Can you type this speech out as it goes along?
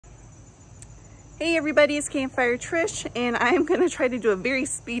Hey everybody, it's Campfire Trish, and I'm going to try to do a very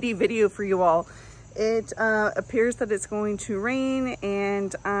speedy video for you all. It appears that it's going to rain,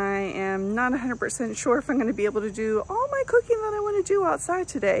 and I am not 100% sure if I'm going to be able to do all my cooking that I want to do outside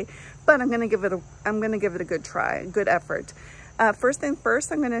today, but I'm going to give it a good try, a good effort. First thing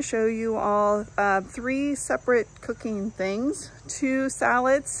first, I'm going to show you all 3 separate cooking things, 2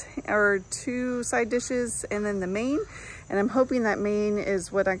 salads or 2 side dishes, and then the main. And I'm hoping that main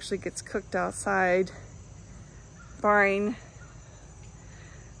is what actually gets cooked outside, barring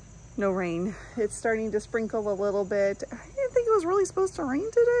no rain. It's starting to sprinkle a little bit. I didn't think it was really supposed to rain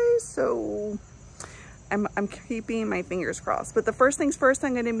today, so I'm keeping my fingers crossed. But the first things first,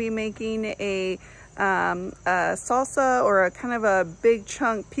 I'm going to be making a salsa, or a kind of a big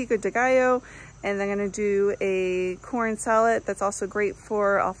chunk pico de gallo, and I'm going to do a corn salad that's also great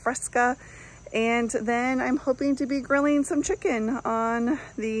for al fresco. And then I'm hoping to be grilling some chicken on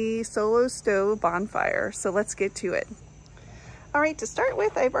the Solo Stove bonfire. So let's get to it. All right, to start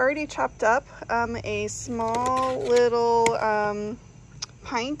with, I've already chopped up a small little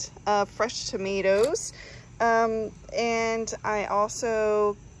pint of fresh tomatoes. And I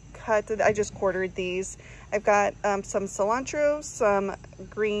also I just quartered these. I've got some cilantro, some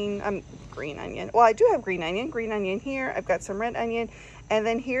green onion. Well, I do have green onion here. I've got some red onion. And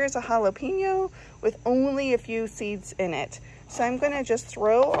then here's a jalapeno with only a few seeds in it. So I'm going to just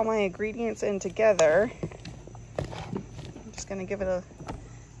throw all my ingredients in together. I'm just going to give it a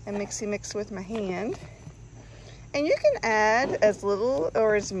mixy mix with my hand. And you can add as little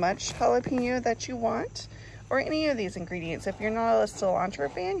or as much jalapeno that you want, or any of these ingredients. If you're not a cilantro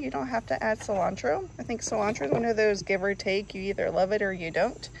fan, you don't have to add cilantro. I think cilantro is one of those give or take, you either love it or you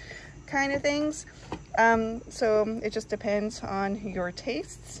don't kind of things. So it just depends on your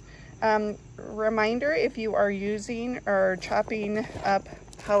tastes. Reminder, if you are using or chopping up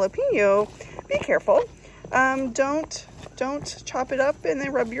jalapeno, be careful. Don't chop it up and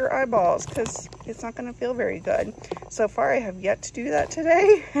then rub your eyeballs, because it's not going to feel very good. So far I have yet to do that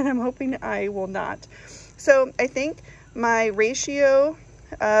today, and I'm hoping I will not. So I think my ratio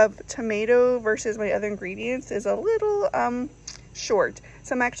of tomato versus my other ingredients is a little short.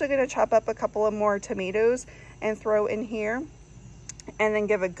 So I'm actually going to chop up a couple of more tomatoes and throw in here, and then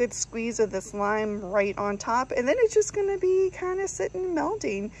give a good squeeze of this lime right on top. And then it's just going to be kind of sitting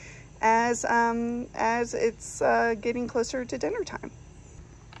melting as it's getting closer to dinner time.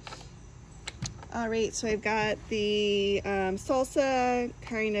 All right, so I've got the salsa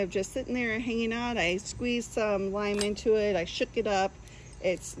kind of just sitting there hanging out. I squeezed some lime into it. I shook it up.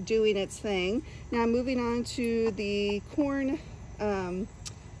 It's doing its thing. Now I'm moving on to the corn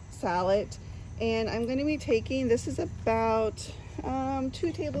salad, and I'm going to be taking, this is about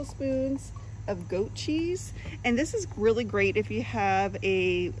 2 tablespoons of goat cheese, and this is really great if you have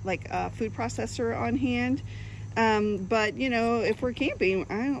a food processor on hand. But you know, if we're camping,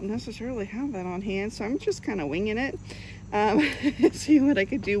 I don't necessarily have that on hand, so I'm just kind of winging it. See what I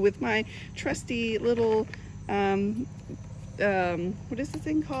could do with my trusty little what is this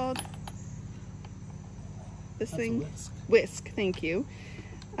thing called? This thing? Whisk, thank you.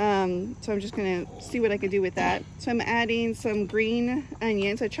 So I'm just gonna see what I could do with that. So I'm adding some green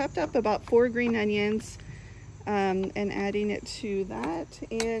onions. I chopped up about 4 green onions and adding it to that.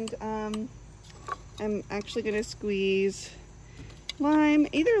 And I'm actually gonna squeeze lime.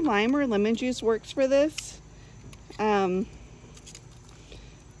 Either lime or lemon juice works for this.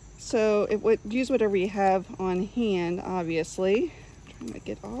 So it would use whatever you have on hand, obviously. I'm trying to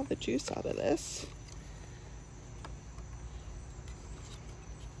get all the juice out of this.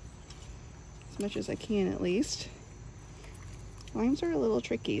 As much as I can, at least. Limes are a little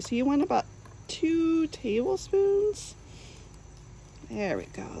tricky, so you want about 2 tablespoons. There we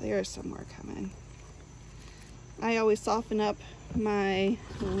go. There's some more coming. I always soften up my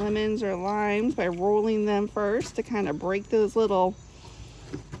lemons or limes by rolling them first to kind of break those little,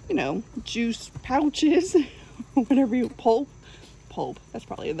 you know, juice pouches, whatever you pulp. That's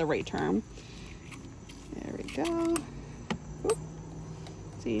probably the right term. There we go. Oop.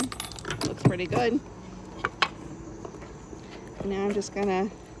 See, looks pretty good. Now I'm just gonna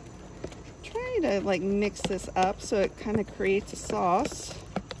try to mix this up so it kind of creates a sauce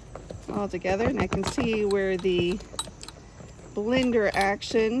all together, and I can see where the blender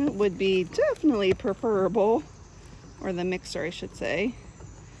action would be definitely preferable, or the mixer I should say,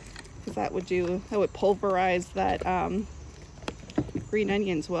 because that would pulverize that green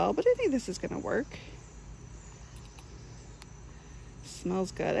onions well. But I think this is gonna work.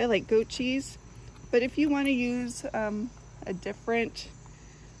 Smells good. I like goat cheese, but if you want to use a different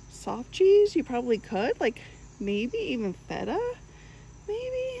soft cheese, you probably could, like maybe even feta,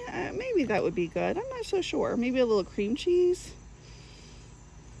 maybe. maybe that would be good. I'm not so sure. Maybe a little cream cheese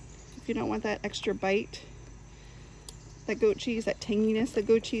if you don't want that extra bite. That goat cheese, that tanginess that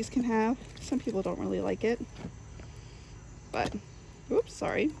goat cheese can have. Some people don't really like it. But, oops,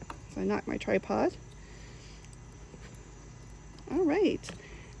 sorry. I knocked my tripod. All right.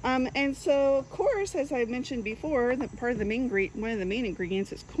 And so, of course, as I mentioned before, one of the main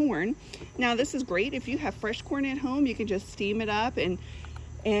ingredients is corn. Now, this is great if you have fresh corn at home. You can just steam it up and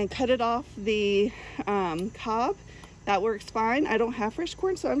cut it off the cob. That works fine. I don't have fresh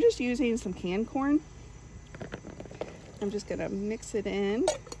corn, so I'm just using some canned corn. I'm just gonna mix it in.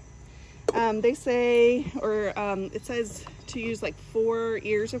 They say, or it says to use like 4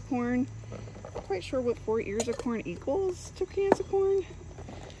 ears of corn. I'm not quite sure what 4 ears of corn equals to cans of corn.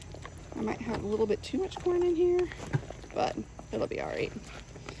 I might have a little bit too much corn in here, but it'll be all right.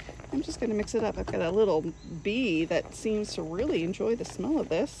 I'm just gonna mix it up. I've got a little bee that seems to really enjoy the smell of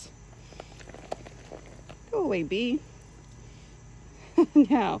this. Go away, bee.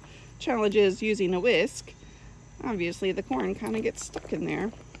 Now, challenge is using a whisk. Obviously, the corn kind of gets stuck in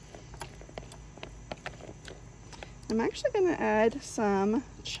there. I'm actually gonna add some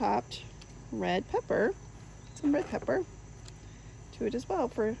chopped red pepper, to it as well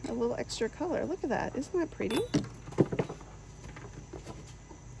for a little extra color. Look at that, isn't that pretty?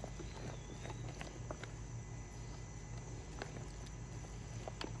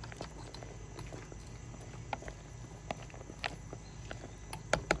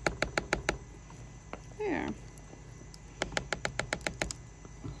 There.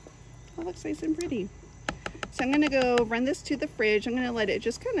 That looks nice and pretty. So I'm gonna go run this to the fridge. I'm gonna let it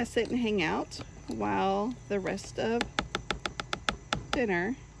just kind of sit and hang out while the rest of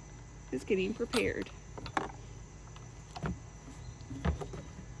dinner is getting prepared.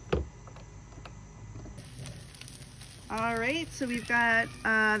 All right, so we've got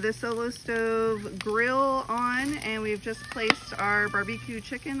the Solo Stove grill on, and we've just placed our barbecue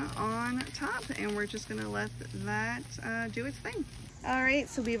chicken on top, and we're just gonna let that do its thing. All right,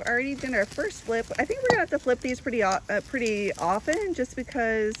 so we've already done our first flip. I think we're gonna have to flip these pretty often, just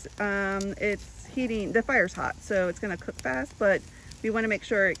because it's heating, the fire's hot, so it's gonna cook fast, but we wanna make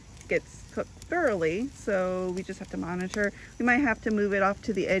sure it gets cooked thoroughly, so we just have to monitor. We might have to move it off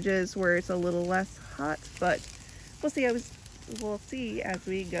to the edges where it's a little less hot, but we'll see as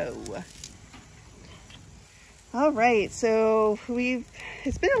we go. All right, so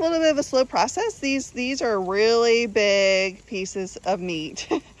it's been a little bit of a slow process. These are really big pieces of meat.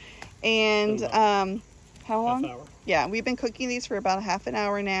 And how long? Half hour. Yeah, we've been cooking these for about half an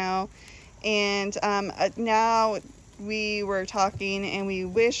hour now. And now we were talking and we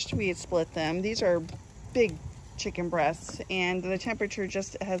wished we had split them. These are big chicken breasts, and the temperature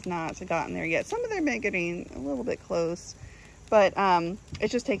just has not gotten there yet. Some of them are getting a little bit close, but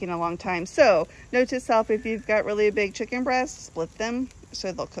it's just taking a long time. So note to self, if you've got really big chicken breasts, split them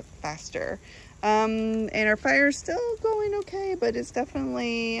so they'll cook faster. And our fire's still going okay, but it's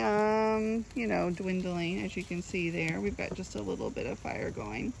definitely you know, dwindling. As you can see there, we've got just a little bit of fire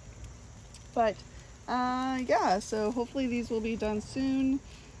going, but yeah, so hopefully these will be done soon,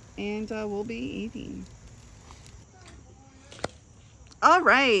 and we'll be eating. All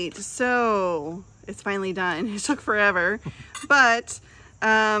right, so it's finally done. It took forever, but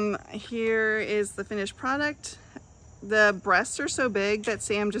here is the finished product. The breasts are so big that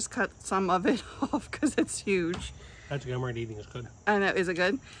Sam just cut some of it off because it's huge. That's good. I'm already eating. It's good. I know. Is it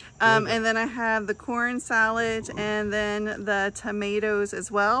good? And then I have the corn salad and then the tomatoes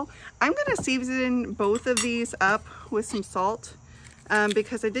as well. I'm going to season both of these up with some salt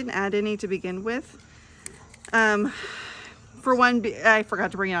because I didn't add any to begin with. For one, I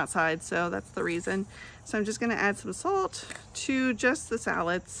forgot to bring it outside, so that's the reason. So I'm just going to add some salt to just the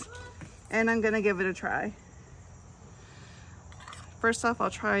salads, and I'm going to give it a try. First off,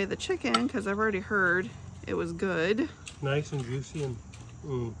 I'll try the chicken because I've already heard it was good. Nice and juicy and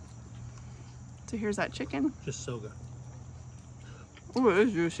So here's that chicken. Just so good. Oh, it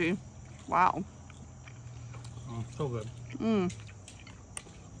is juicy. Wow. So good.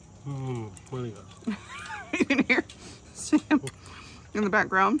 Really good. You can hear Sam in the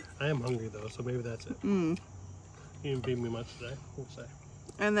background. I am hungry though, so maybe that's it. You didn't feed me much today, we'll say.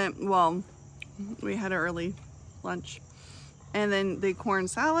 And then, well, we had an early lunch. And then the corn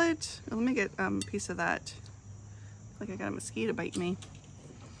salad. Let me get a piece of that. Like I got a mosquito bite me.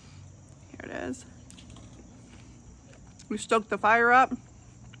 Here it is. We stoked the fire up.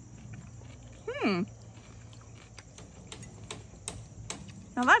 Now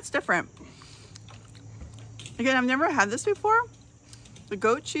that's different. Again, I've never had this before. The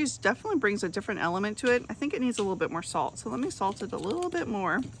goat cheese definitely brings a different element to it. I think it needs a little bit more salt. So let me salt it a little bit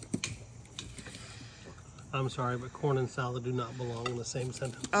more. I'm sorry, but corn and salad do not belong in the same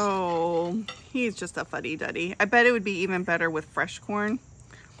sentence. Oh, he's just a fuddy-duddy. I bet it would be even better with fresh corn.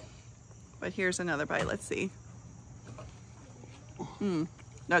 But here's another bite. Let's see.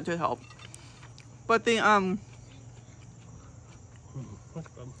 That did help. But the That's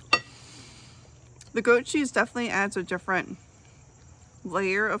good. the goat cheese definitely adds a different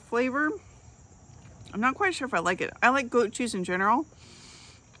layer of flavor. I'm not quite sure if I like it. I like goat cheese in general.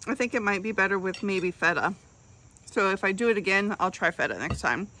 I think it might be better with maybe feta. So if I do it again, I'll try feta next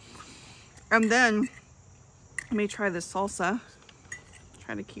time. And then let me try this salsa.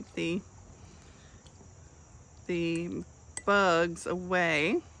 Try to keep the bugs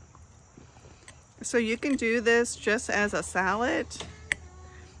away. So you can do this just as a salad,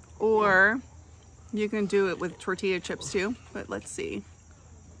 or you can do it with tortilla chips too. But let's see.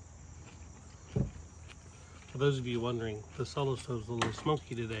 For those of you wondering, the solo stove's a little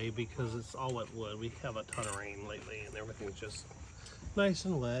smoky today because it's all wet wood. We have a ton of rain lately and everything's just nice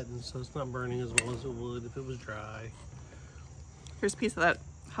and wet, and so it's not burning as well as it would if it was dry. Here's a piece of that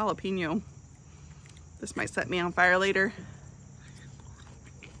jalapeno. This might set me on fire later.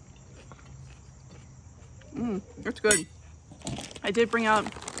 That's good. I did bring out,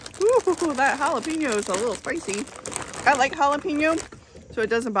 ooh, that jalapeno is a little spicy. I like jalapeno, so it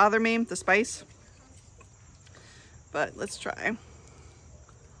doesn't bother me, the spice. But let's try.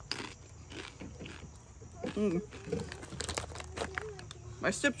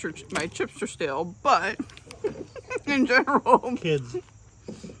 My chips are stale, but in general, Kids.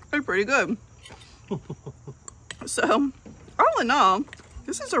 they're pretty good. So, all in all,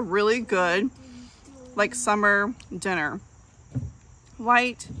 this is a really good, like, summer dinner.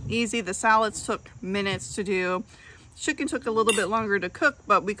 Light, easy. The salads took minutes to do. Chicken took a little bit longer to cook,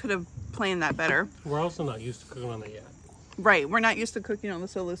 but we could have planned that better. We're also not used to cooking on it yet. Right, we're not used to cooking on the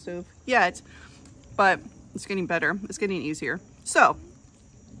solo stove yet, but it's getting better. It's getting easier. So,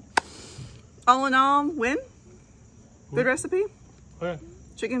 all in all, win. Good recipe. Okay.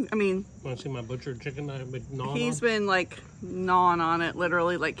 Chicken, I mean, Want to see my butchered chicken that I've been gnawing he's on? been like gnawing on it,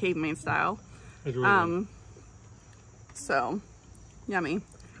 literally like caveman style. It's really good. So, yummy.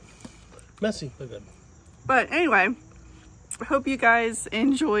 Messy, but good. But anyway, I hope you guys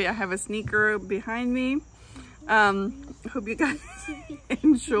enjoy. I have a sneaker behind me. Hope you guys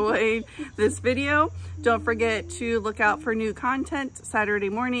enjoyed this video. Don't forget to look out for new content Saturday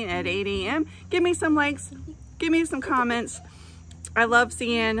morning at 8 a.m. Give me some likes. Give me some comments. I love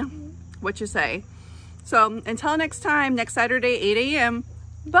seeing what you say. So until next time, next Saturday, 8 a.m.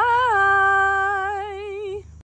 Bye.